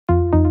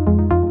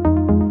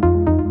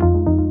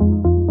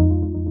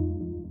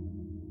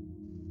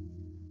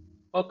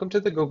Welcome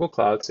to the Google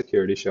Cloud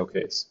Security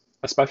Showcase,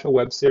 a special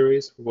web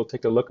series where we'll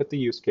take a look at the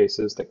use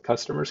cases that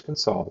customers can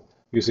solve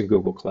using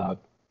Google Cloud.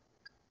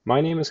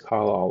 My name is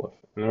Kyle Olive,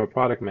 and I'm a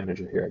product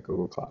manager here at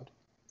Google Cloud.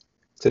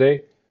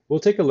 Today, we'll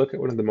take a look at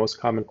one of the most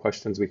common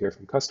questions we hear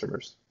from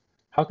customers.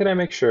 How can I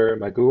make sure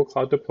my Google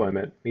Cloud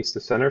deployment meets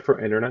the Center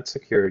for Internet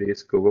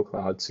Security's Google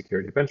Cloud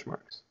Security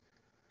Benchmarks?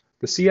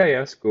 The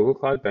CIS Google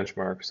Cloud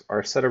Benchmarks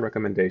are a set of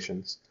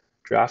recommendations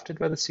drafted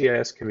by the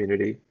CIS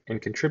community and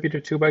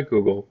contributed to by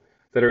Google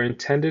that are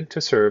intended to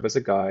serve as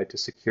a guide to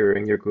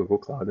securing your Google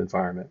Cloud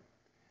environment.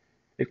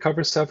 It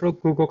covers several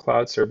Google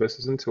Cloud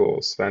services and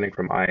tools spanning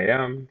from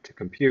IAM to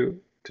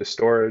compute to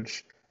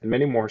storage and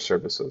many more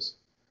services.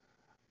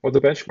 While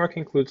the benchmark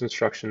includes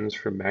instructions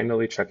for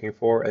manually checking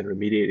for and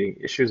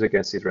remediating issues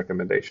against these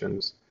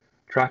recommendations,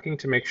 tracking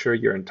to make sure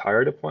your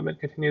entire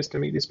deployment continues to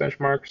meet these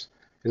benchmarks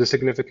is a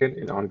significant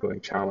and ongoing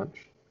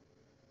challenge.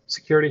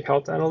 Security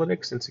Health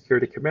Analytics and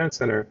Security Command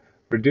Center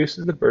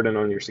reduces the burden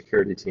on your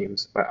security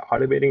teams by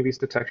automating these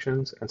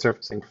detections and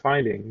surfacing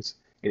findings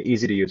in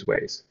easy-to-use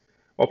ways,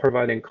 while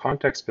providing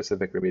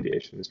context-specific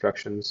remediation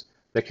instructions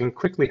that can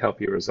quickly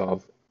help you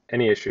resolve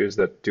any issues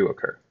that do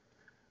occur.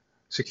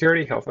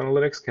 Security Health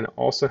Analytics can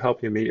also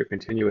help you meet your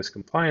continuous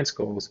compliance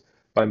goals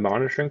by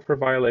monitoring for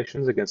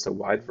violations against a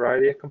wide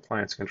variety of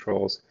compliance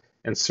controls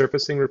and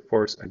surfacing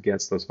reports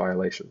against those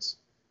violations.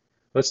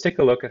 Let's take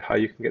a look at how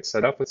you can get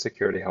set up with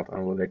Security Health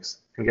Analytics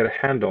and get a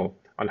handle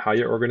on how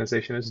your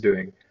organization is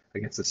doing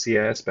against the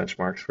CIS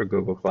benchmarks for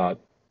Google Cloud.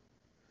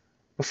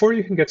 Before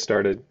you can get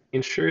started,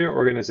 ensure your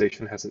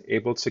organization has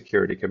enabled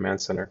Security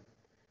Command Center.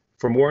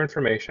 For more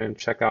information,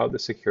 check out the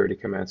Security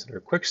Command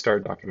Center Quick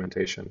Start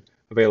documentation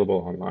available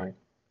online.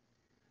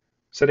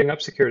 Setting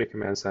up Security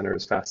Command Center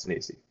is fast and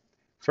easy.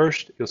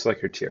 First, you'll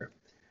select your tier.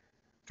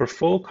 For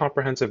full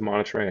comprehensive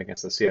monitoring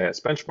against the CIS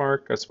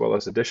benchmark, as well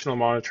as additional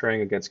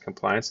monitoring against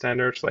compliance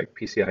standards like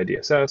PCI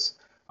DSS,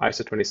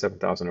 ISO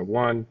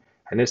 27001,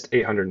 and NIST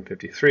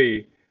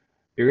 853,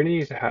 you're going to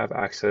need to have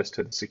access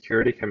to the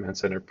Security Command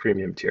Center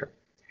Premium tier.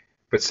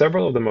 But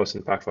several of the most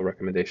impactful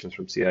recommendations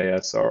from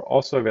CIS are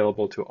also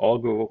available to all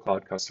Google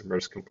Cloud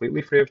customers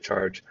completely free of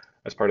charge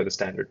as part of the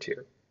standard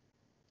tier.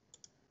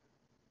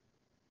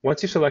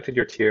 Once you've selected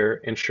your tier,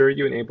 ensure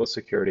you enable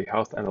Security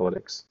Health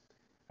Analytics.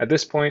 At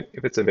this point,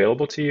 if it's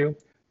available to you,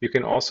 you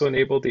can also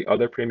enable the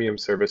other premium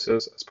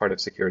services as part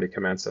of Security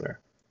Command Center.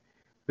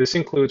 This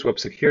includes Web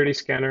Security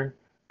Scanner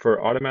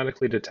for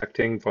automatically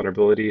detecting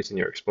vulnerabilities in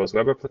your exposed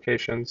web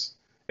applications,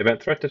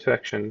 Event Threat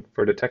Detection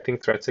for detecting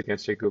threats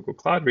against your Google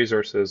Cloud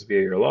resources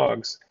via your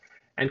logs,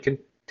 and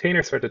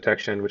Container Threat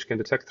Detection, which can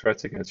detect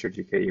threats against your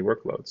GKE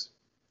workloads.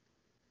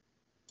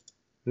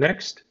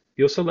 Next,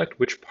 you'll select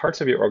which parts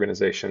of your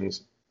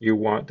organizations you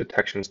want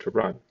detections to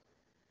run.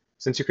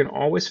 Since you can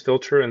always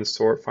filter and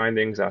sort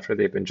findings after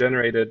they've been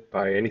generated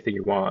by anything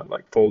you want,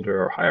 like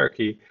folder or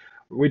hierarchy,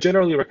 we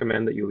generally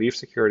recommend that you leave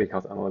Security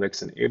Health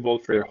Analytics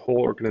enabled for your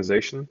whole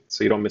organization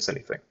so you don't miss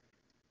anything.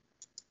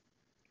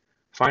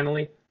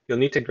 Finally, you'll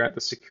need to grant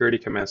the Security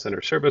Command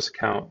Center service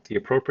account the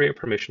appropriate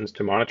permissions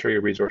to monitor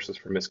your resources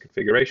for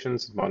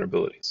misconfigurations and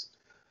vulnerabilities.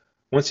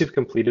 Once you've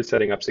completed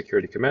setting up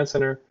Security Command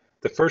Center,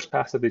 the first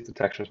pass of these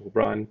detections will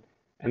run,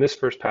 and this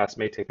first pass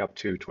may take up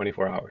to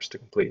 24 hours to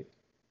complete.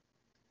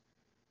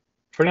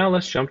 For now,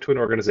 let's jump to an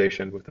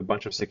organization with a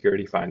bunch of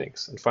security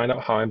findings and find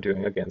out how I'm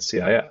doing against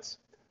CIS.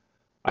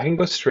 I can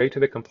go straight to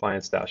the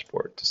compliance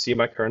dashboard to see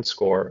my current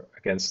score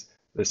against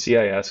the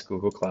CIS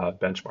Google Cloud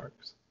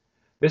benchmarks.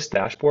 This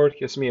dashboard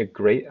gives me a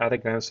great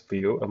at-a-glance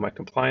view of my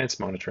compliance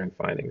monitoring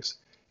findings,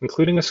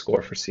 including a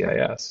score for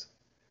CIS.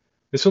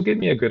 This will give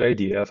me a good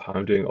idea of how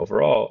I'm doing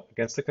overall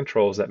against the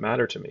controls that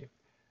matter to me,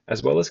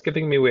 as well as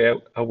giving me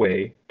a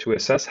way to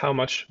assess how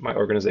much my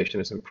organization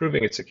is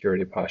improving its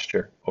security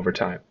posture over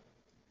time.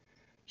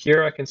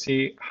 Here I can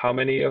see how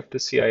many of the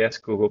CIS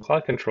Google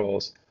Cloud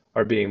controls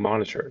are being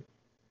monitored,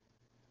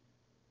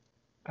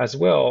 as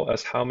well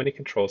as how many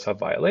controls have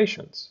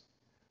violations,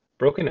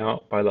 broken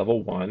out by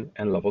level 1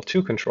 and level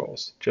 2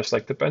 controls, just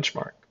like the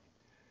benchmark.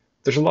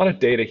 There's a lot of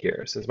data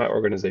here since my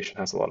organization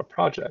has a lot of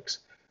projects,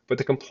 but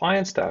the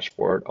compliance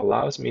dashboard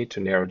allows me to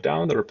narrow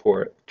down the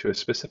report to a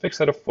specific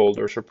set of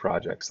folders or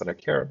projects that I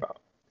care about.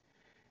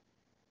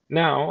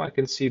 Now I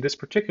can see this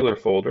particular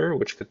folder,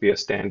 which could be a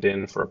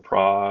stand-in for a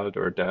prod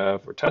or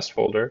dev or test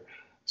folder,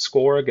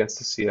 score against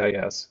the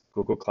CIS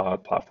Google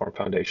Cloud Platform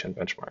Foundation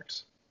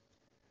benchmarks.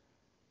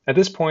 At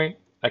this point,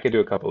 I could do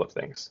a couple of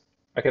things.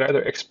 I could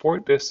either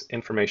export this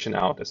information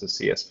out as a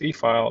CSV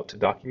file to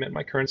document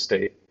my current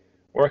state,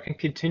 or I can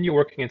continue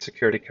working in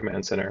Security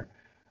Command Center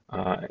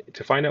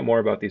to find out more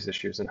about these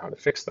issues and how to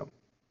fix them.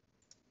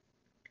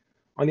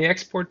 On the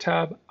Export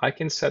tab, I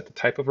can set the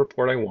type of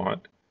report I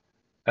want,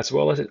 as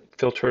well as it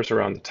filters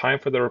around the time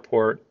for the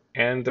report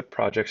and the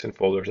projects and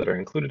folders that are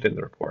included in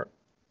the report.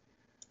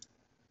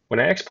 When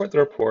I export the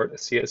report, a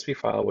CSV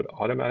file would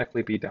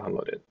automatically be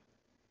downloaded.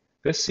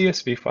 This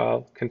CSV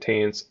file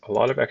contains a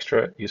lot of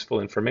extra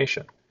useful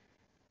information,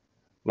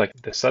 like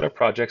the set of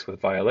projects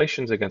with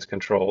violations against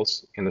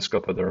controls in the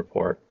scope of the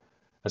report,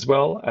 as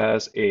well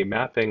as a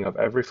mapping of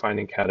every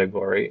finding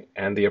category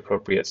and the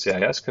appropriate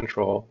CIS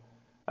control,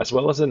 as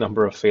well as the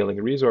number of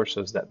failing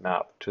resources that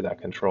map to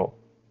that control.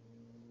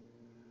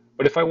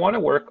 But if I want to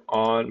work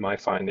on my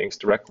findings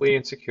directly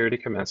in Security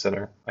Command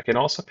Center, I can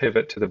also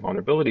pivot to the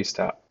Vulnerabilities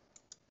tab.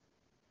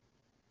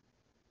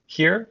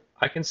 Here,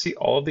 I can see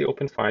all of the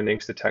open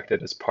findings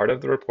detected as part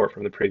of the report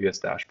from the previous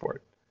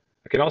dashboard.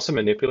 I can also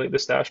manipulate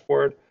this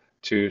dashboard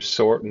to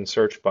sort and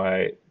search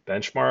by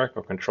benchmark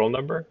or control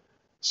number,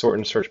 sort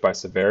and search by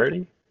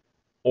severity,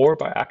 or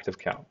by active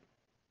count.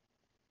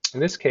 In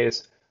this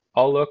case,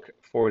 I'll look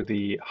for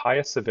the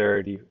highest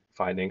severity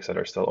findings that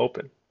are still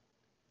open.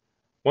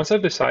 Once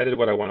I've decided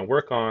what I want to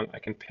work on, I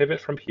can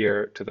pivot from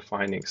here to the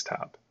Findings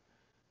tab.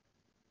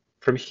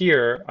 From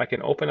here, I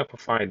can open up a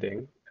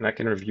finding and I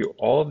can review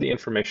all of the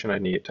information I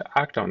need to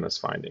act on this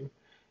finding,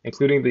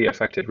 including the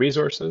affected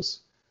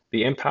resources,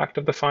 the impact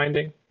of the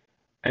finding,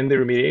 and the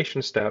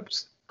remediation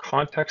steps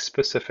context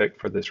specific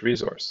for this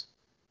resource.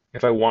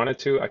 If I wanted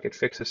to, I could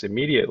fix this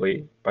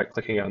immediately by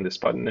clicking on this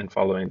button and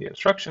following the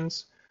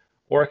instructions,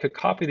 or I could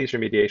copy these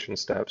remediation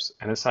steps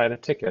and assign a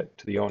ticket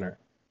to the owner.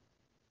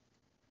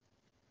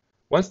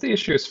 Once the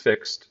issue is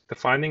fixed, the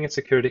finding in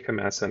Security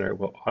Command Center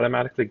will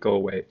automatically go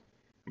away, and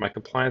my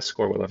compliance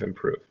score will have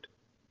improved.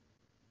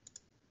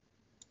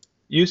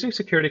 Using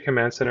Security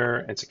Command Center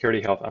and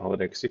Security Health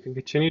Analytics, you can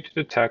continue to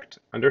detect,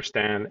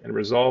 understand, and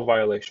resolve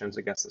violations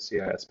against the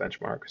CIS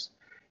benchmarks,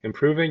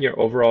 improving your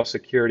overall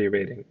security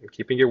rating and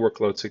keeping your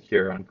workload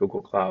secure on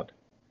Google Cloud.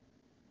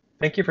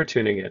 Thank you for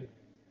tuning in.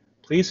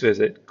 Please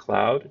visit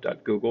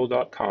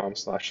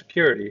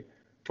cloud.google.com/security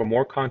for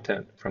more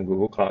content from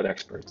Google Cloud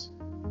experts.